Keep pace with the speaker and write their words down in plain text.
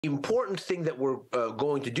important thing that we're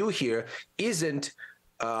going to do here isn't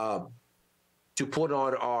to put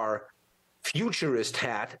on our futurist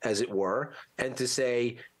hat, as it were, and to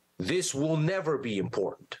say, this will never be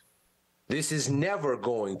important. This is never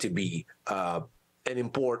going to be an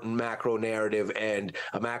important macro narrative and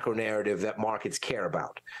a macro narrative that markets care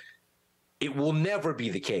about. It will never be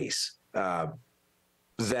the case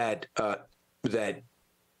that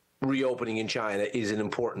reopening in China is an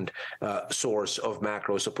important source of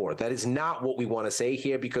macro support. That is not what we want to say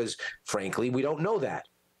here because, frankly, we don't know that.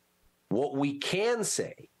 What we can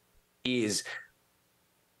say is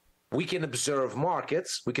we can observe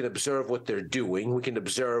markets, we can observe what they're doing, we can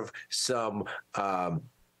observe some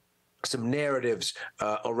narratives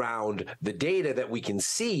around the data that we can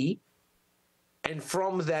see, and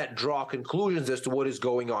from that draw conclusions as to what is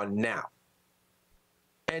going on now,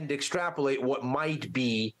 and extrapolate what might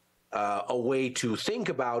be a way to think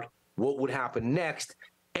about what would happen next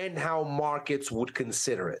and how markets would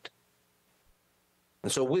consider it.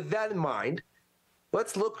 And so with that in mind,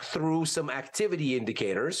 let's look through some activity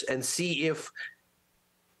indicators and see if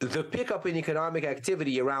the pickup in economic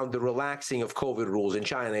activity around the relaxing of COVID rules in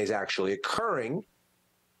China is actually occurring,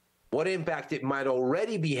 what impact it might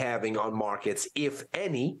already be having on markets, if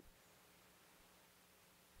any,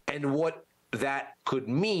 and what that could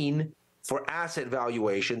mean for asset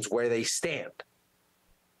valuations where they stand.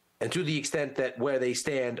 And to the extent that where they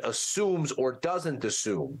stand assumes or doesn't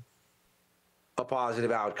assume a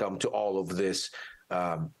positive outcome to all of this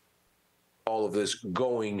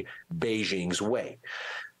going Beijing's way.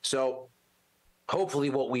 So hopefully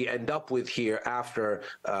what we end up with here after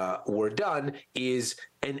we're done is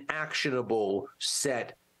an actionable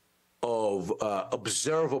set of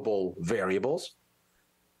observable variables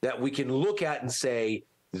that we can look at and say,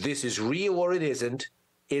 this is real or it isn't,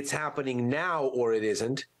 it's happening now or it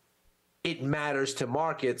isn't, it matters to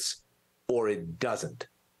markets or it doesn't.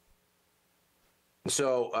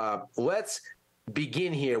 So let's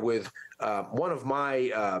begin here with one of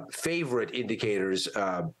my favorite indicators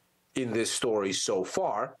in this story so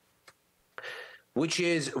far, which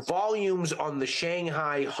is volumes on the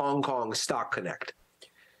Shanghai-Hong Kong Stock Connect.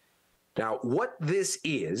 Now, what this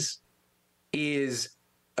is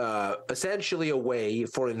essentially a way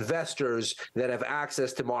for investors that have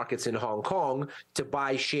access to markets in Hong Kong to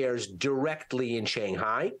buy shares directly in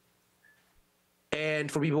Shanghai,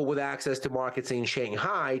 and for people with access to markets in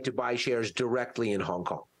Shanghai to buy shares directly in Hong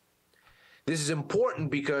Kong. This is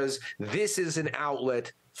important because this is an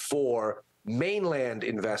outlet for mainland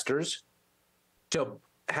investors to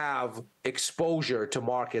have exposure to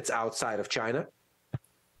markets outside of China.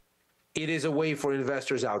 It is a way for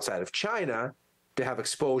investors outside of China to have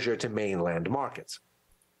exposure to mainland markets.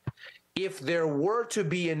 If there were to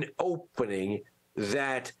be an opening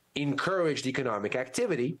that encouraged economic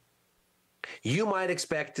activity, you might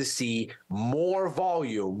expect to see more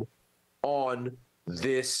volume on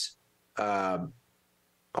this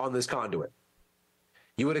conduit.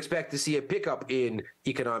 You would expect to see a pickup in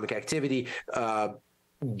economic activity,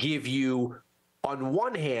 give you, on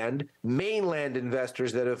one hand, mainland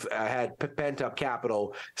investors that have had pent-up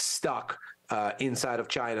capital stuck inside of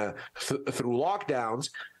China through lockdowns,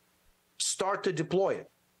 start to deploy it.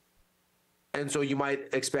 And so you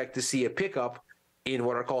might expect to see a pickup in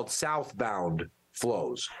what are called southbound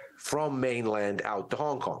flows from mainland out to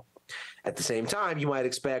Hong Kong. At the same time, you might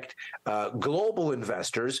expect global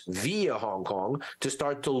investors via Hong Kong to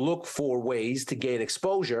start to look for ways to gain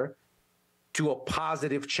exposure to a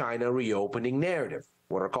positive China reopening narrative,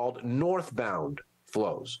 what are called northbound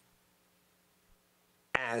flows.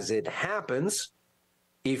 As it happens,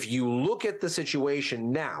 if you look at the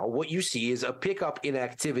situation now, what you see is a pickup in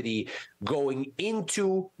activity going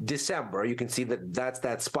into December. You can see that that's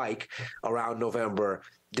that spike around November,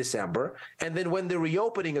 December. And then when the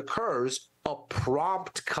reopening occurs, a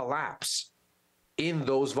prompt collapse in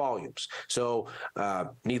those volumes. So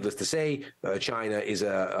needless to say, China is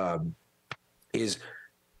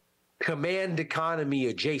command economy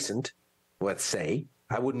adjacent, let's say.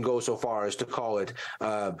 I wouldn't go so far as to call it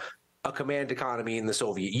a command economy in the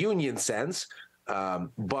Soviet Union sense,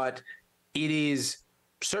 but it is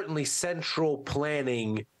certainly central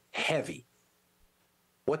planning heavy.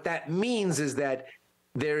 What that means is that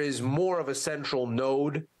there is more of a central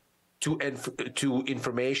node to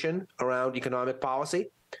information around economic policy.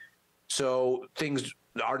 So things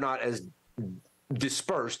are not as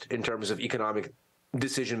dispersed in terms of economic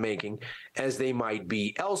decision-making as they might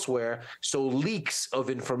be elsewhere. So leaks of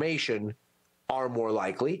information are more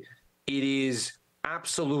likely. It is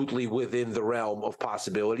absolutely within the realm of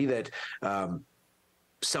possibility that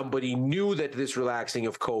somebody knew that this relaxing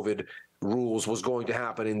of COVID rules was going to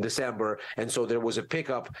happen in December, and so there was a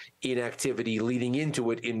pickup in activity leading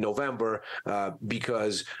into it in November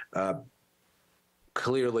because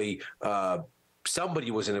clearly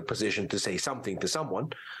somebody was in a position to say something to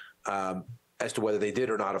someone. As to whether they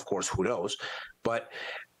did or not, of course, who knows? But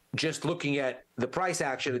just looking at the price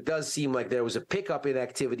action, it does seem like there was a pickup in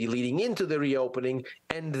activity leading into the reopening,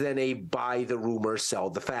 and then a buy the rumor,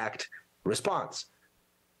 sell the fact response.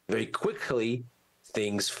 Very quickly,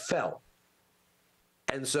 things fell.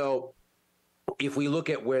 And so if we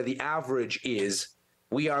look at where the average is,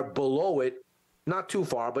 we are below it, not too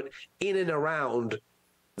far, but in and around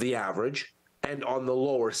the average and on the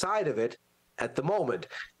lower side of it at the moment.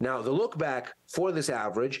 Now, the look back for this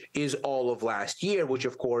average is all of last year, which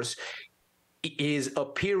of course is a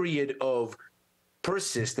period of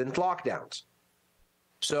persistent lockdowns.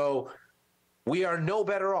 So we are no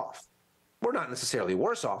better off. We're not necessarily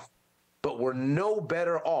worse off, but we're no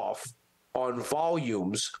better off on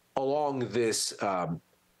volumes along this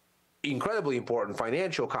incredibly important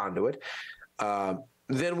financial conduit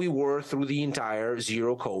than we were through the entire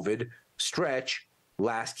zero COVID stretch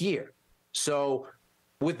last year. So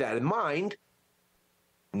with that in mind,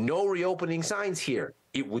 no reopening signs here,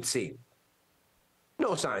 it would seem.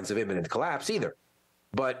 No signs of imminent collapse either,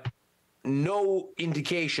 but no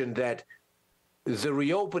indication that the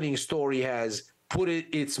reopening story has put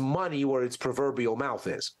its money where its proverbial mouth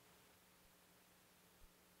is.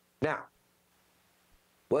 Now,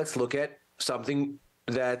 let's look at something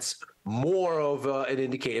that's more of an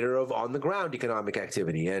indicator of on-the-ground economic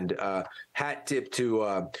activity. And hat tip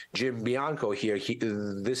to Jim Bianco here.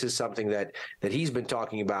 This is something that he's been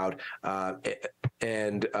talking about,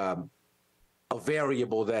 and a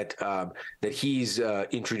variable that he's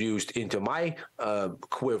introduced into my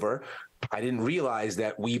quiver. I didn't realize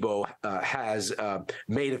that Weibo has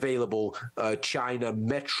made available China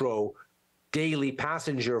Metro daily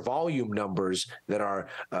passenger volume numbers that are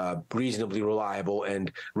reasonably reliable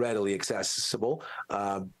and readily accessible.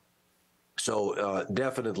 So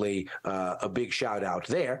definitely a big shout out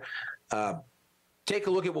there. Take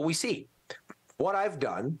a look at what we see. What I've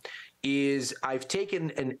done is I've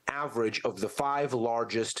taken an average of the 5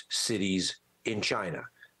 largest cities in China: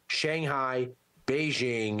 Shanghai,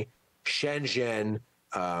 Beijing, Shenzhen,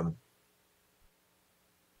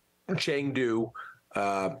 Chengdu,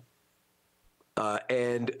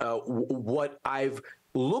 and what I've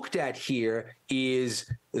looked at here is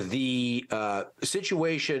the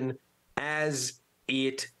situation as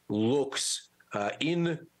it looks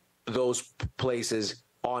in those places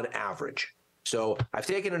on average. So I've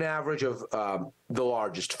taken an average of the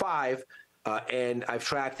largest 5, and I've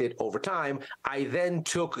tracked it over time. I then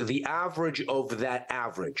took the average of that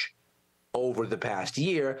average over the past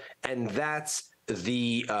year, and that's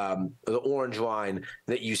the orange line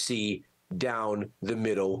that you see down the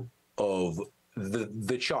middle of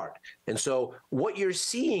the chart. And so what you're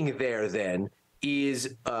seeing there then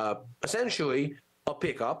is essentially a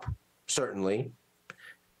pickup, certainly,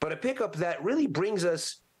 but a pickup that really brings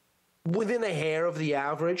us within a hair of the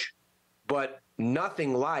average, but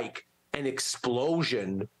nothing like an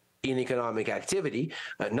explosion in economic activity,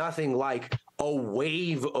 nothing like a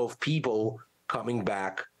wave of people coming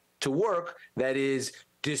back to work that is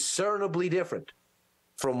discernibly different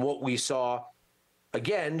from what we saw,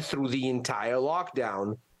 again, through the entire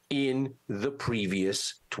lockdown in the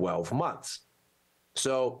previous 12 months.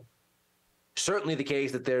 So certainly the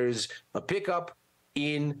case that there's a pickup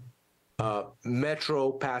in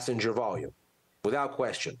metro passenger volume, without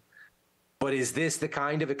question. But is this the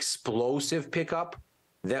kind of explosive pickup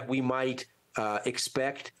that we might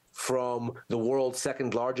expect from the world's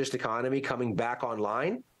second largest economy coming back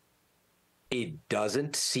online? It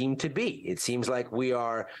doesn't seem to be. It seems like we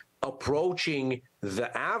are approaching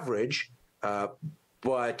the average,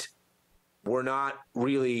 but we're not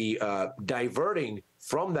really diverting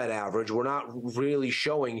from that average. We're not really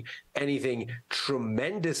showing anything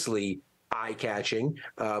tremendously eye-catching.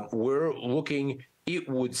 We're looking, it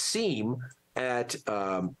would seem, at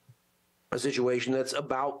a situation that's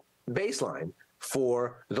about baseline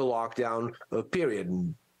for the lockdown period.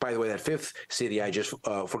 And by the way, that 5th city I just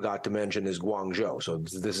forgot to mention is Guangzhou. So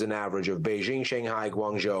this is an average of Beijing, Shanghai,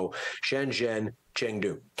 Guangzhou, Shenzhen,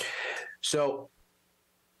 Chengdu. So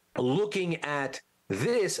looking at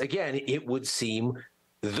this, again, it would seem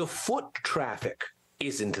the foot traffic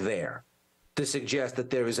isn't there to suggest that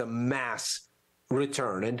there is a mass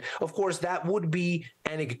return. And of course, that would be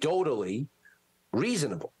anecdotally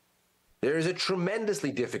reasonable. There is a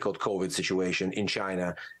tremendously difficult COVID situation in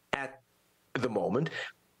China at the moment.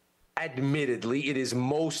 Admittedly, it is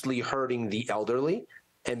mostly hurting the elderly,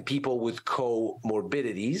 and people with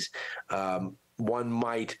comorbidities. One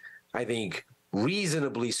might, I think,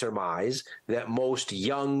 reasonably surmise that most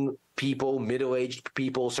young people, middle-aged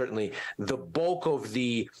people, certainly the bulk of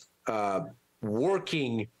the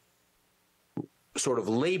working sort of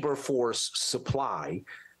labor force supply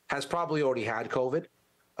has probably already had COVID,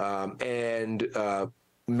 and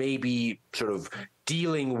maybe sort of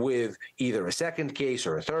dealing with either a second case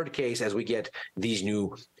or a third case as we get these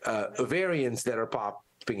new variants that are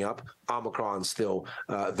popping up. Omicron still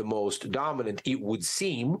the most dominant, it would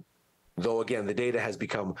seem, though again, the data has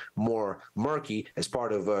become more murky as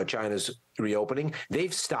part of China's reopening.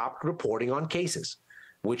 They've stopped reporting on cases,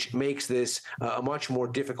 which makes this a much more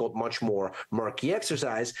difficult, much more murky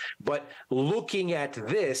exercise. But looking at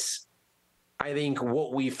this, I think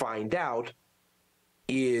what we find out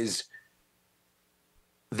is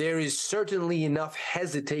there is certainly enough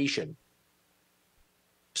hesitation,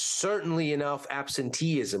 certainly enough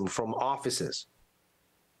absenteeism from offices,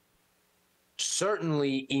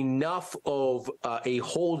 certainly enough of a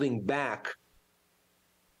holding back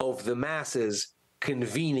of the masses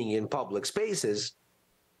convening in public spaces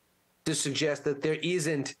to suggest that there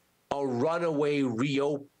isn't a runaway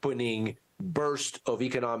reopening burst of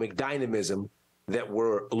economic dynamism that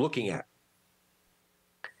we're looking at.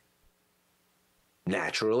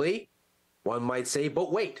 Naturally, one might say,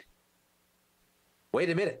 but wait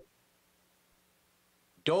a minute.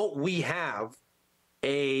 Don't we have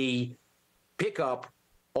a pickup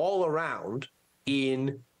all around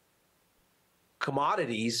in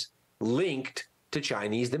commodities linked to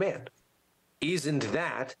Chinese demand? Isn't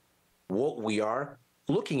that what we are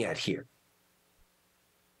looking at here?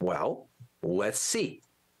 Well, let's see.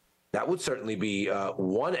 That would certainly be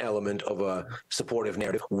one element of a supportive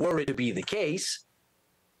narrative. Were it to be the case,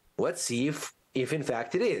 let's see if in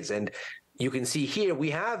fact it is. And you can see here we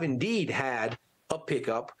have indeed had a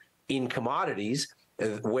pickup in commodities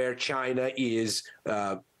where China is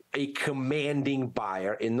a commanding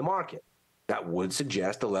buyer in the market. That would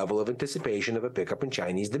suggest a level of anticipation of a pickup in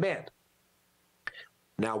Chinese demand.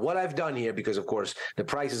 Now, what I've done here, because of course the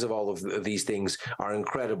prices of all of these things are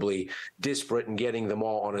incredibly disparate, and getting them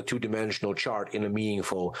all on a two-dimensional chart in a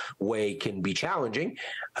meaningful way can be challenging,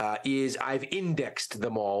 is I've indexed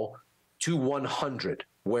them all to 100,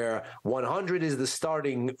 where 100 is the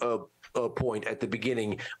starting point at the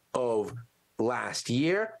beginning of last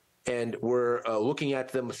year, and we're looking at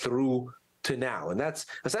them through to now. And that's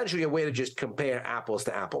essentially a way to just compare apples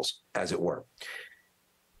to apples, as it were.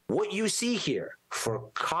 What you see here for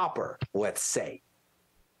copper, let's say,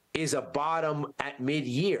 is a bottom at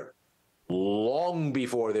mid-year, long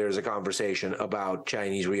before there's a conversation about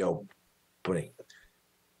Chinese reopening,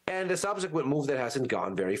 and a subsequent move that hasn't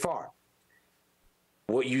gone very far.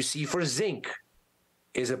 What you see for zinc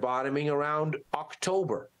is a bottoming around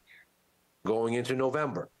October, going into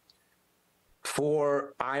November.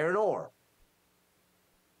 For iron ore,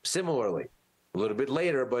 similarly, a little bit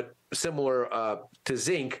later, but similar to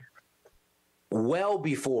zinc, well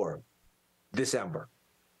before December.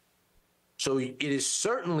 So it is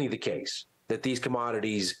certainly the case that these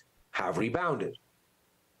commodities have rebounded.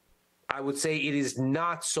 I would say it is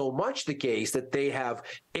not so much the case that they have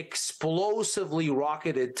explosively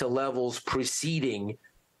rocketed to levels preceding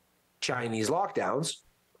Chinese lockdowns.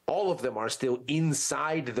 All of them are still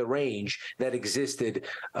inside the range that existed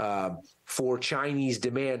for Chinese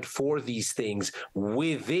demand for these things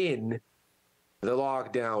within the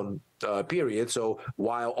lockdown period. So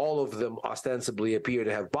while all of them ostensibly appear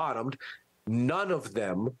to have bottomed, none of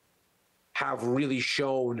them have really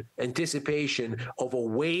shown anticipation of a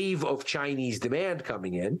wave of Chinese demand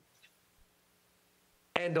coming in.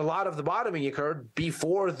 And a lot of the bottoming occurred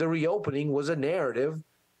before the reopening was a narrative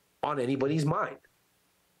on anybody's mind.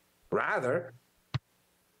 Rather,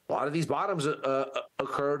 a lot of these bottoms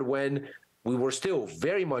occurred when we were still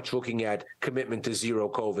very much looking at commitment to zero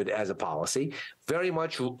COVID as a policy, very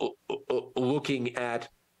much looking at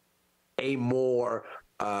a more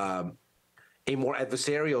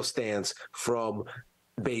adversarial stance from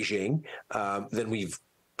Beijing than we've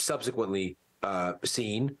subsequently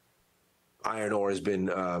seen. Iron ore has been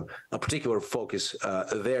a particular focus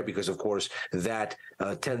there because, of course, that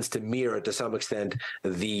tends to mirror to some extent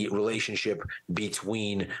the relationship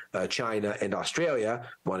between China and Australia,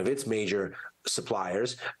 one of its major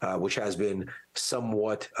suppliers, which has been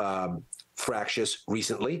somewhat fractious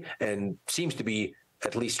recently and seems to be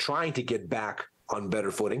at least trying to get back on better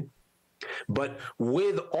footing. But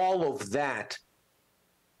with all of that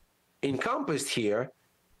encompassed here,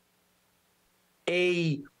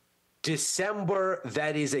 a December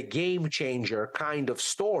that is a game changer kind of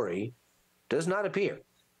story does not appear.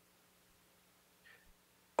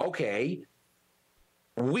 Okay,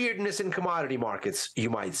 weirdness in commodity markets, you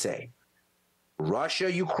might say.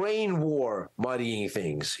 Russia-Ukraine war muddying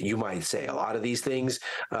things, you might say. A lot of these things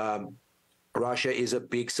Russia is a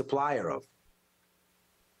big supplier of.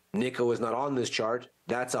 Nickel is not on this chart.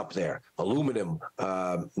 That's up there. Aluminum,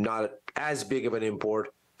 not as big of an import,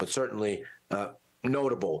 but certainly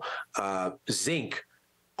notable. Zinc,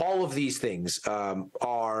 all of these things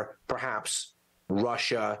are perhaps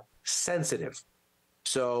Russia sensitive.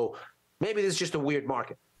 So maybe this is just a weird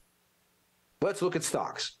market. Let's look at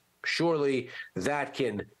stocks. Surely that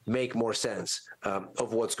can make more sense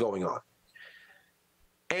of what's going on.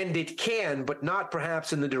 And it can, but not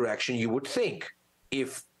perhaps in the direction you would think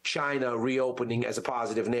if China reopening as a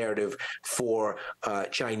positive narrative for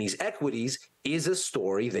Chinese equities is a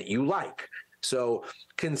story that you like. So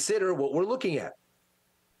consider what we're looking at.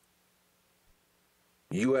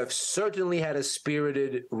 You have certainly had a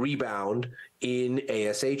spirited rebound in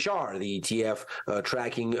ASHR, the ETF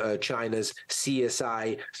tracking China's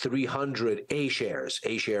CSI 300 A shares.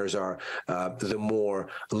 A shares are the more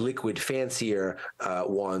liquid, fancier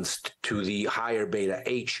ones to the higher beta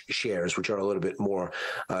H shares, which are a little bit more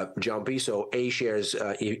jumpy. So A shares,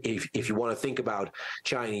 if you want to think about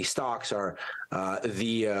Chinese stocks, are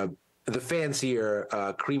the fancier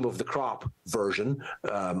cream of the crop version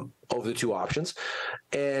of the two options.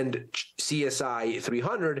 And CSI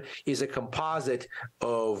 300 is a composite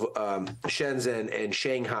of Shenzhen and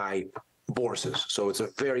Shanghai bourses. So it's a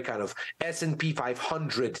very kind of S&P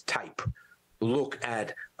 500 type look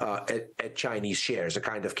at Chinese shares, a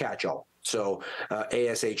kind of catch-all. So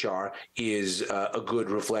ASHR is a good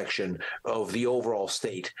reflection of the overall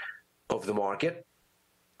state of the market.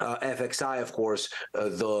 FXI, of course,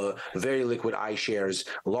 the very liquid iShares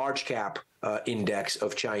large cap index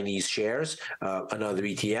of Chinese shares, another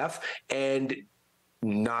ETF. And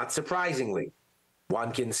not surprisingly,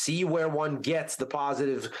 one can see where one gets the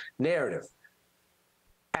positive narrative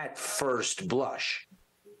at first blush.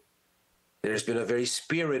 There's been a very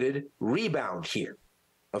spirited rebound here,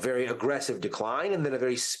 a very aggressive decline, and then a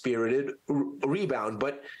very spirited rebound.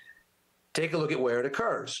 But take a look at where it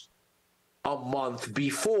occurs. A month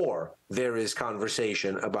before there is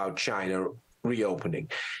conversation about China reopening.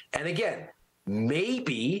 And again,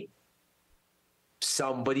 maybe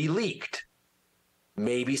somebody leaked.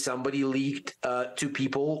 Maybe somebody leaked to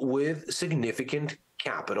people with significant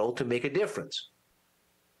capital to make a difference.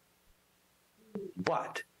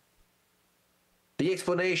 But the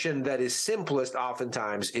explanation that is simplest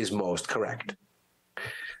oftentimes is most correct.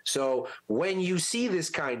 So when you see this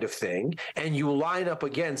kind of thing and you line up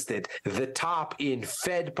against it, the top in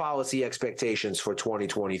Fed policy expectations for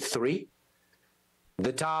 2023,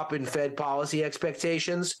 the top in Fed policy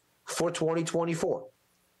expectations for 2024,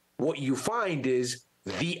 what you find is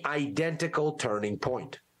the identical turning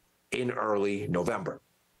point in early November.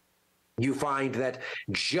 You find that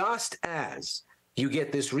just as you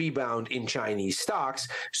get this rebound in Chinese stocks,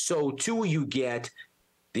 so too you get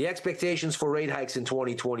the expectations for rate hikes in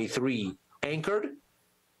 2023 anchored,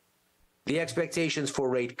 the expectations for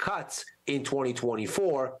rate cuts in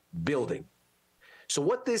 2024 building. So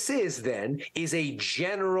what this is then is a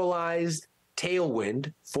generalized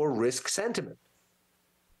tailwind for risk sentiment.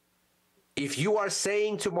 If you are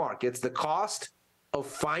saying to markets the cost of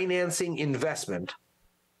financing investment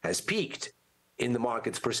has peaked in the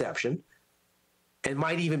market's perception and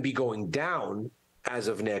might even be going down as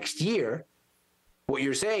of next year, what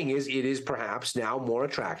you're saying is it is perhaps now more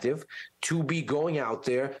attractive to be going out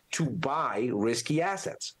there to buy risky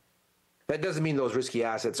assets. That doesn't mean those risky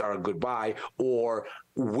assets are a good buy or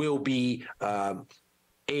will be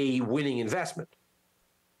a winning investment.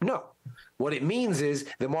 No. What it means is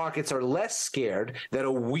the markets are less scared that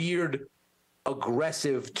a weird,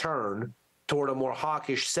 aggressive turn toward a more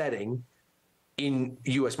hawkish setting in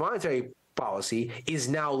U.S. monetary policy is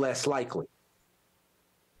now less likely.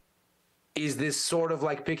 Is this sort of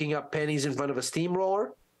like picking up pennies in front of a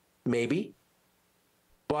steamroller? Maybe.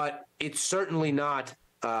 But it's certainly not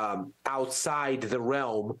outside the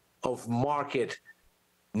realm of market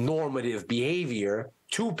normative behavior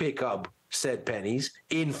to pick up said pennies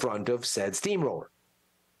in front of said steamroller.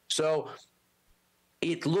 So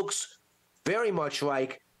it looks very much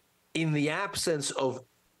like, in the absence of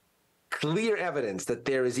clear evidence that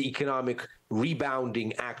there is economic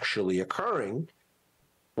rebounding actually occurring,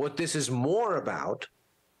 what this is more about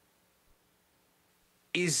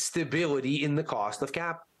is stability in the cost of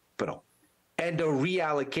capital and a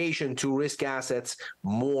reallocation to risk assets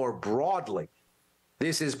more broadly.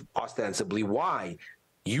 This is ostensibly why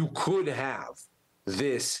you could have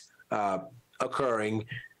this occurring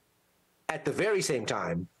at the very same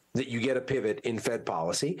time that you get a pivot in Fed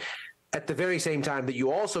policy, at the very same time that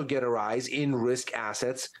you also get a rise in risk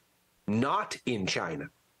assets not in China,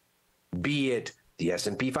 be it the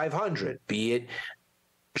S&P 500, be it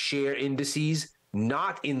share indices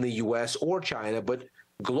not in the US or China, but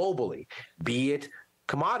globally, be it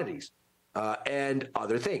commodities and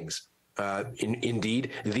other things.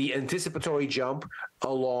 Indeed, the anticipatory jump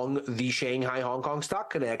along the Shanghai-Hong Kong Stock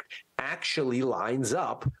Connect actually lines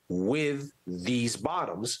up with these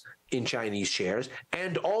bottoms in Chinese shares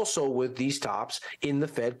and also with these tops in the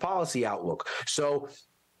Fed policy outlook. So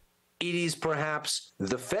it is perhaps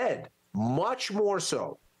the Fed, much more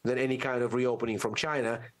so than any kind of reopening from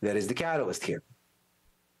China, that is the catalyst here.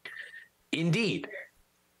 Indeed,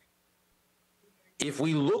 if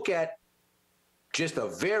we look at just a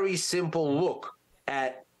very simple look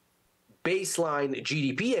at baseline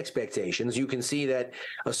GDP expectations, you can see that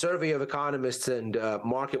a survey of economists and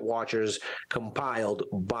market watchers compiled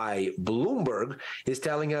by Bloomberg is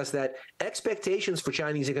telling us that expectations for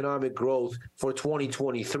Chinese economic growth for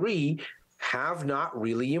 2023 have not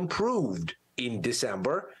really improved in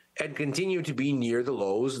December and continue to be near the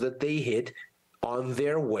lows that they hit on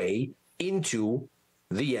their way into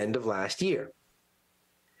the end of last year.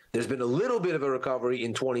 There's been a little bit of a recovery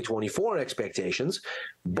in 2024 expectations,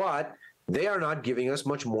 but they are not giving us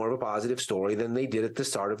much more of a positive story than they did at the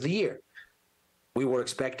start of the year. We were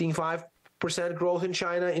expecting 5% growth in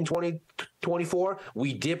China in 2024.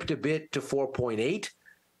 We dipped a bit to 4.8.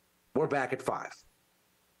 We're back at 5.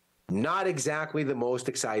 Not exactly the most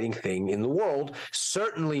exciting thing in the world,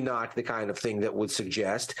 certainly not the kind of thing that would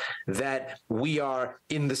suggest that we are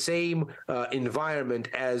in the same environment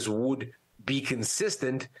as would be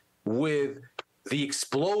consistent with the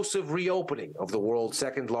explosive reopening of the world's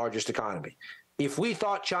second largest economy. If we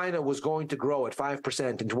thought China was going to grow at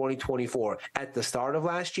 5% in 2024 at the start of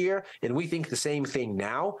last year, and we think the same thing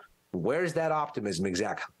now, where's that optimism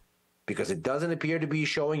exactly? Because it doesn't appear to be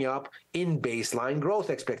showing up in baseline growth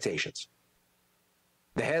expectations.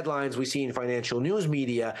 The headlines we see in financial news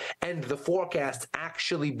media and the forecasts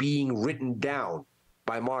actually being written down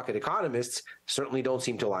by market economists certainly don't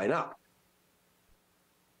seem to line up.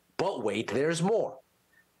 But wait, there's more.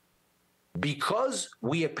 Because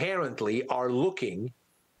we apparently are looking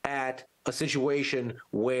at a situation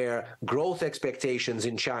where growth expectations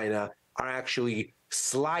in China are actually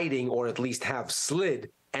sliding, or at least have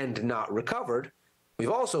slid and not recovered,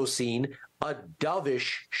 we've also seen a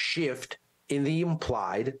dovish shift in the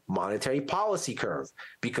implied monetary policy curve,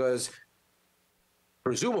 because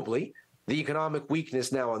presumably the economic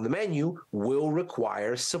weakness now on the menu will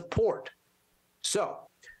require support. So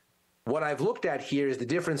what I've looked at here is the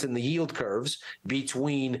difference in the yield curves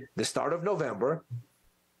between the start of November,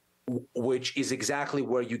 which is exactly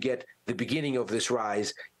where you get the beginning of this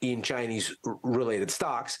rise in Chinese-related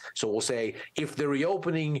stocks. So we'll say if the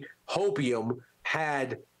reopening hopium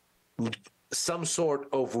had some sort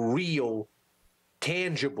of real,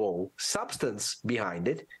 tangible substance behind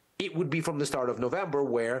it, it would be from the start of November,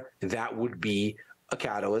 where that would be a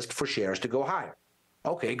catalyst for shares to go higher.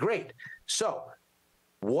 Okay, great. So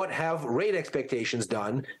what have rate expectations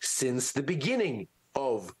done since the beginning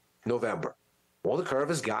of November? Well, the curve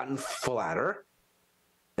has gotten flatter,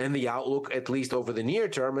 and the outlook, at least over the near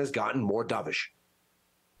term, has gotten more dovish.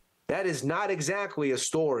 That is not exactly a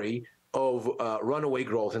story of runaway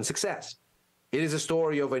growth and success. It is a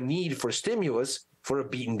story of a need for stimulus for a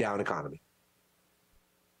beaten-down economy.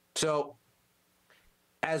 So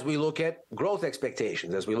as we look at growth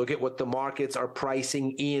expectations, as we look at what the markets are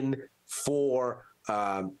pricing in for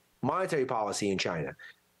monetary policy in China,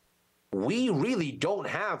 we really don't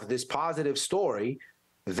have this positive story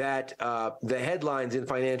that the headlines in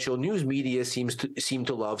financial news media seem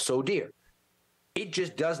to love so dear. It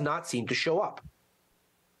just does not seem to show up.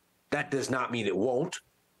 That does not mean it won't.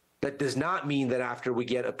 That does not mean that after we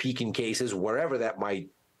get a peak in cases, wherever that might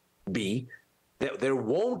be, that there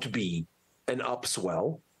won't be an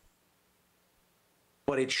upswell.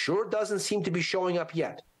 But it sure doesn't seem to be showing up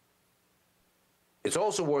yet. It's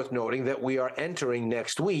also worth noting that we are entering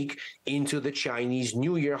next week into the Chinese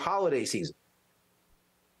New Year holiday season,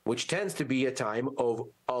 which tends to be a time of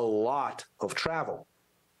a lot of travel,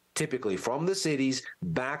 typically from the cities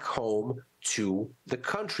back home to the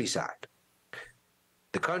countryside.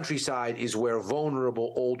 The countryside is where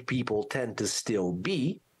vulnerable old people tend to still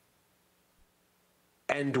be,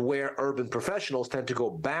 and where urban professionals tend to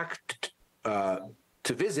go back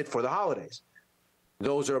to visit for the holidays.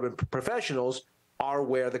 Those urban professionals are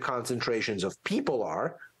where the concentrations of people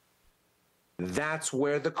are. That's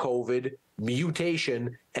where the COVID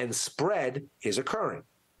mutation and spread is occurring.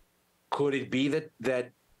 Could it be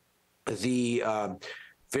that the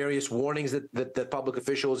various warnings that public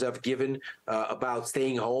officials have given about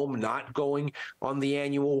staying home, not going on the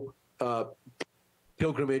annual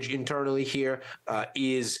pilgrimage internally here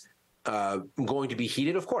is going to be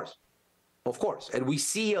heated, of course. Of course. And we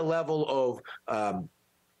see a level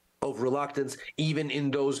of reluctance, even in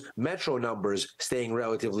those metro numbers staying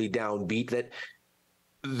relatively downbeat, that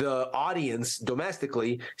the audience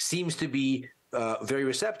domestically seems to be very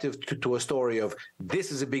receptive to a story of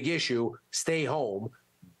this is a big issue, stay home,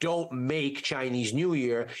 don't make Chinese New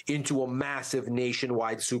Year into a massive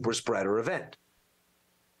nationwide super spreader event.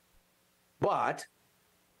 But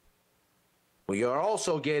we are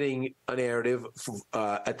also getting a narrative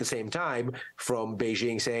at the same time from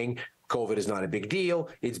Beijing saying COVID is not a big deal.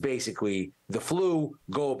 It's basically the flu.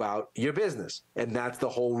 Go about your business. And that's the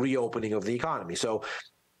whole reopening of the economy. So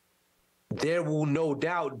there will no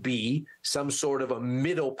doubt be some sort of a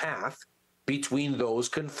middle path between those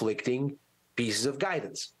conflicting pieces of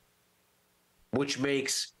guidance, which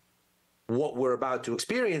makes what we're about to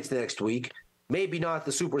experience next week maybe not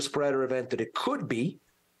the super spreader event that it could be,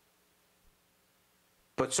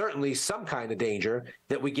 but certainly some kind of danger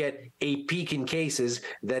that we get a peak in cases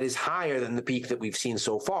that is higher than the peak that we've seen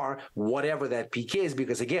so far, whatever that peak is,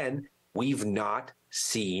 because again, we've not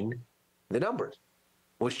seen the numbers,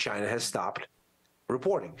 which China has stopped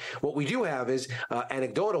reporting. What we do have is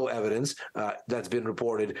anecdotal evidence that's been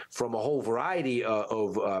reported from a whole variety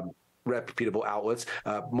of reputable outlets.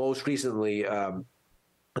 Most recently,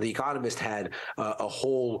 The Economist had a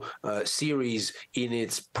whole series in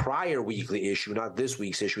its prior weekly issue, not this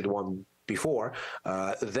week's issue, the one before,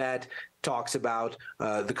 that talks about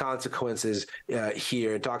the consequences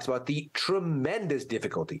here and talks about the tremendous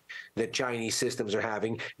difficulty that Chinese systems are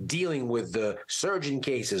having dealing with the surge in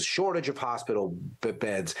cases, shortage of hospital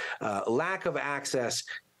beds, lack of access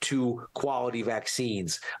to quality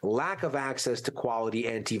vaccines, lack of access to quality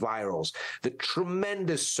antivirals, the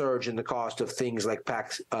tremendous surge in the cost of things like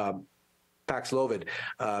Paxlovid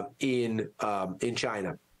in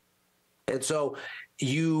China. And so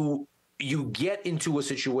you get into a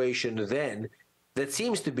situation then that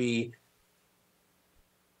seems to be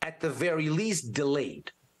at the very least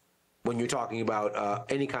delayed when you're talking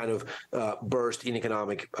about any kind of burst in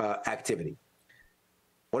economic activity.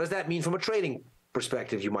 What does that mean from a trading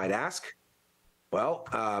perspective, you might ask? Well,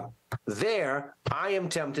 there I am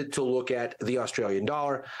tempted to look at the Australian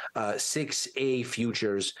dollar, 6A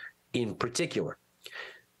futures in particular.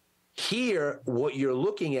 Here, what you're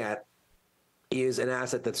looking at is an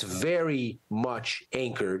asset that's very much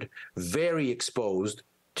anchored, very exposed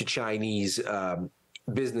to Chinese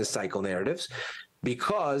business cycle narratives,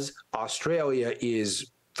 because Australia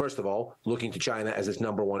is, first of all, looking to China as its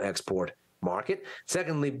number one export market.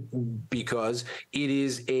 Secondly, because it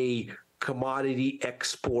is a commodity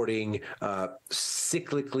exporting,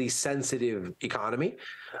 cyclically sensitive economy,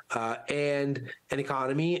 and an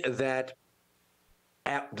economy that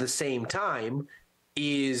at the same time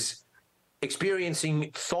is experiencing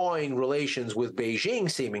thawing relations with Beijing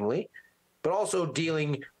seemingly, but also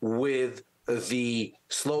dealing with the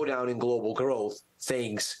slowdown in global growth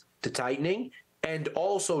thanks to tightening, and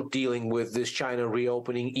also dealing with this China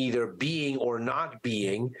reopening either being or not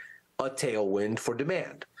being a tailwind for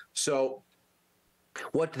demand. So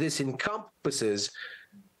what this encompasses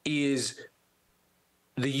is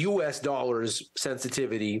the U.S. dollar's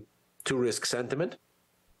sensitivity to risk sentiment,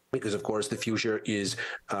 because, of course, the future is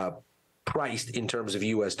priced in terms of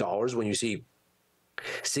U.S. dollars. When you see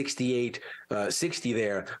 68.60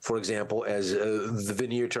 there, for example, as the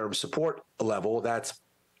near-term support level, that's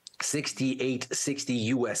 68.60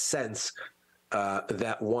 U.S. cents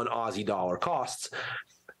that one Aussie dollar costs.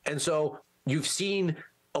 And so you've seen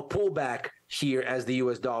a pullback here as the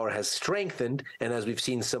U.S. dollar has strengthened, and as we've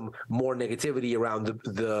seen some more negativity around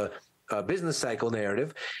the business cycle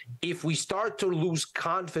narrative. If we start to lose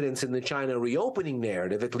confidence in the China reopening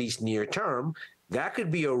narrative, at least near term, that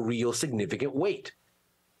could be a real significant weight,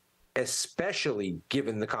 especially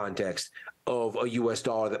given the context of a U.S.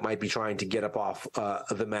 dollar that might be trying to get up off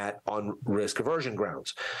the mat on risk aversion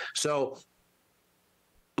grounds. So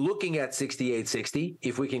looking at 68.60,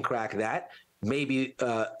 if we can crack that, maybe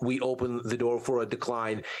we open the door for a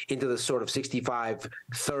decline into the sort of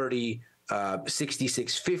 65.30,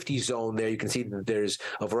 66.50 zone there. You can see that there's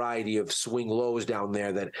a variety of swing lows down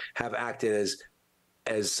there that have acted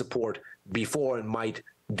as support before and might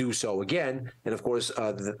do so again. And of course,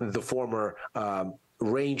 the former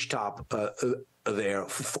range top there,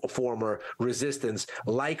 former resistance,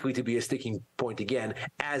 likely to be a sticking point again,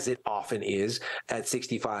 as it often is, at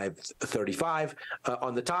 65.35.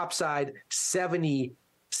 On the top side, 70,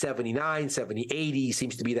 79, 70, 80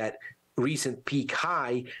 seems to be that recent peak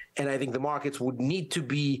high, and I think the markets would need to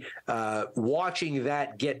be watching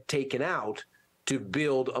that get taken out to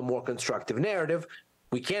build a more constructive narrative.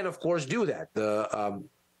 We can, of course, do that. The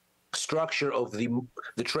structure of the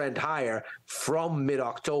trend higher from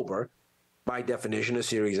mid-October, by definition, a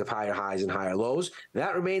series of higher highs and higher lows,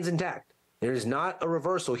 that remains intact. There is not a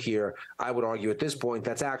reversal here, I would argue at this point,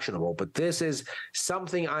 that's actionable. But this is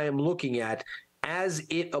something I am looking at as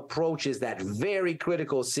it approaches that very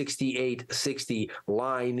critical 68.60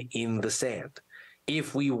 line in the sand.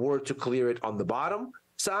 If we were to clear it on the bottom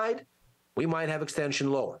side, we might have extension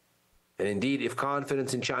lower. And indeed, if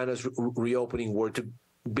confidence in China's reopening were to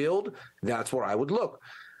build, that's where I would look.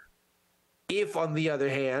 If, on the other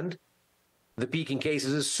hand, the peak in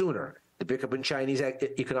cases is sooner, the pickup in Chinese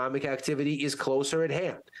economic activity is closer at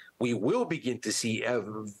hand, we will begin to see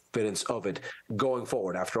evidence of it going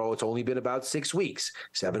forward. After all, it's only been about 6 weeks,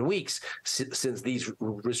 7 weeks since these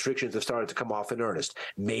restrictions have started to come off in earnest.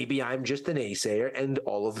 Maybe I'm just a naysayer and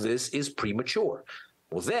all of this is premature.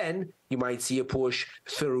 Well, then you might see a push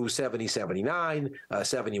through 70.79,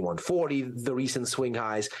 71.40, the recent swing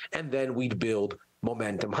highs, and then we'd build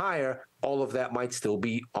momentum higher. All of that might still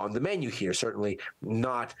be on the menu here, certainly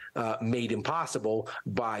not made impossible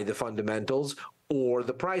by the fundamentals or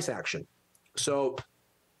the price action. So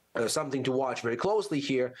something to watch very closely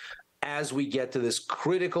here as we get to this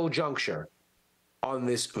critical juncture on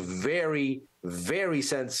this very, very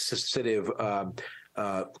sensitive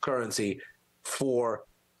currency for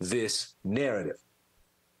this narrative.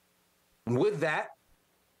 With that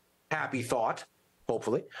happy thought,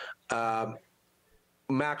 hopefully,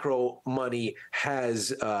 macro money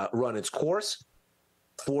has run its course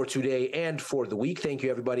for today and for the week. Thank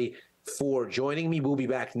you, everybody, for joining me. We'll be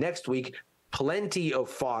back next week. Plenty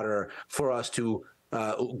of fodder for us to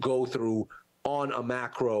go through on a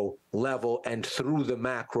macro level and through the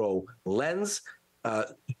macro lens.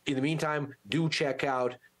 In the meantime, do check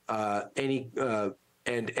out any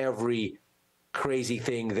and every crazy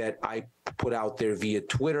thing that I put out there via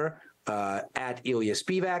Twitter at Ilya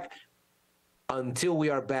Spivak. Until we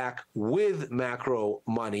are back with macro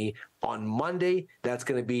money on Monday, that's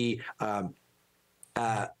going to be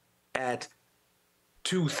at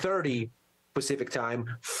 2:30 Pacific time,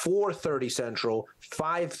 4:30 Central,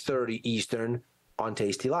 5:30 Eastern on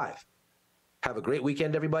Tasty Live. Have a great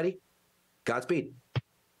weekend, everybody. Godspeed.